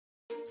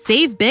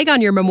Save big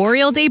on your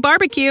Memorial Day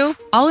barbecue,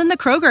 all in the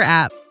Kroger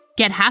app.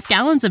 Get half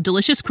gallons of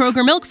delicious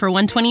Kroger milk for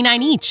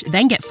 $1.29 each.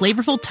 Then get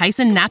flavorful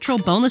Tyson natural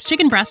boneless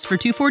chicken breasts for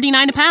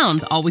 $2.49 a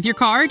pound, all with your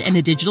card and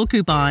a digital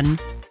coupon.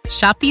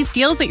 Shop these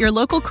deals at your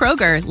local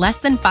Kroger, less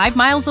than 5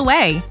 miles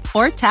away.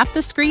 Or tap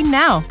the screen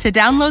now to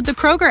download the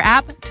Kroger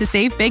app to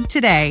save big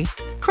today.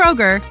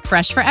 Kroger,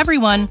 fresh for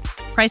everyone.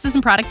 Prices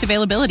and product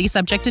availability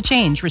subject to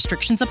change.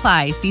 Restrictions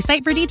apply. See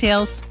site for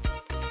details.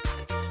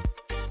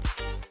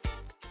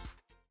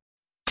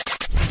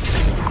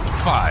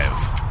 5,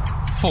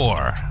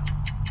 4,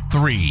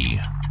 3,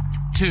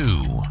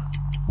 2,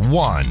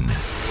 1.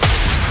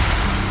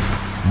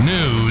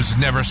 News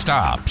never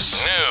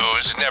stops.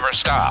 News never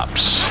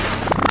stops.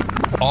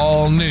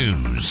 All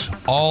news,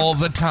 all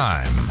the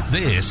time.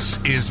 This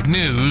is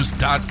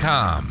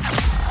News.com.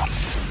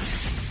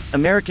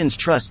 Americans'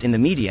 trust in the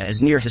media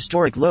is near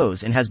historic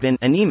lows and has been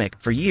anemic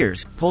for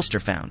years, Pollster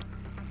found.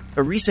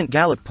 A recent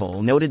Gallup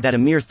poll noted that a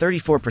mere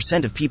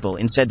 34% of people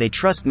said they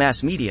trust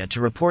mass media to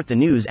report the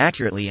news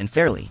accurately and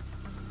fairly.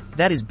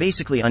 That is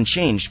basically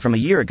unchanged from a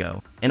year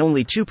ago, and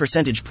only 2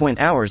 percentage point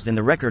hours than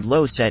the record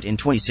low set in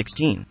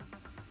 2016.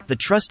 The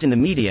trust in the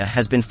media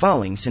has been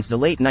falling since the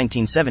late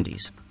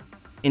 1970s.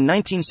 In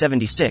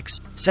 1976,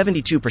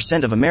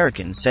 72% of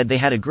Americans said they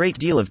had a great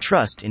deal of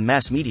trust in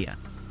mass media.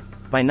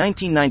 By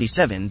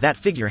 1997, that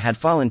figure had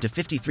fallen to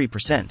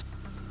 53%.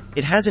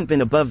 It hasn't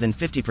been above than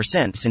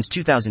 50% since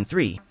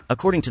 2003,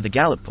 according to the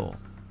Gallup poll.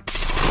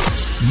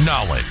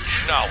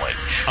 Knowledge.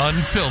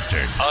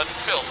 Unfiltered.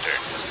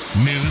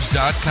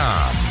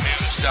 News.com.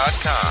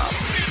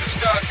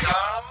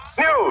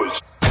 News.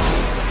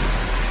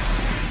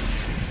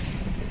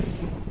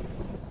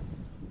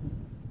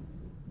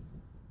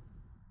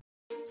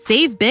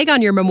 Save big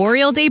on your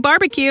Memorial Day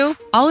barbecue,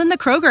 all in the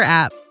Kroger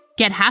app.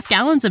 Get half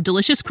gallons of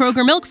delicious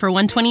Kroger milk for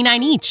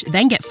 $1.29 each.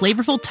 Then get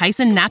flavorful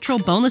Tyson natural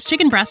boneless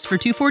chicken breasts for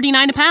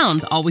 $2.49 a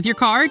pound, all with your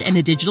card and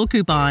a digital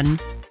coupon.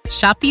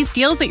 Shop these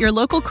deals at your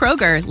local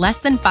Kroger,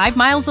 less than 5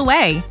 miles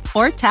away.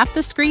 Or tap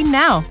the screen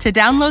now to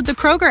download the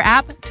Kroger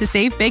app to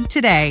save big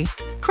today.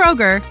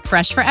 Kroger,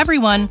 fresh for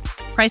everyone.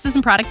 Prices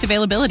and product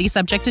availability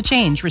subject to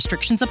change.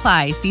 Restrictions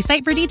apply. See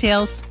site for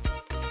details.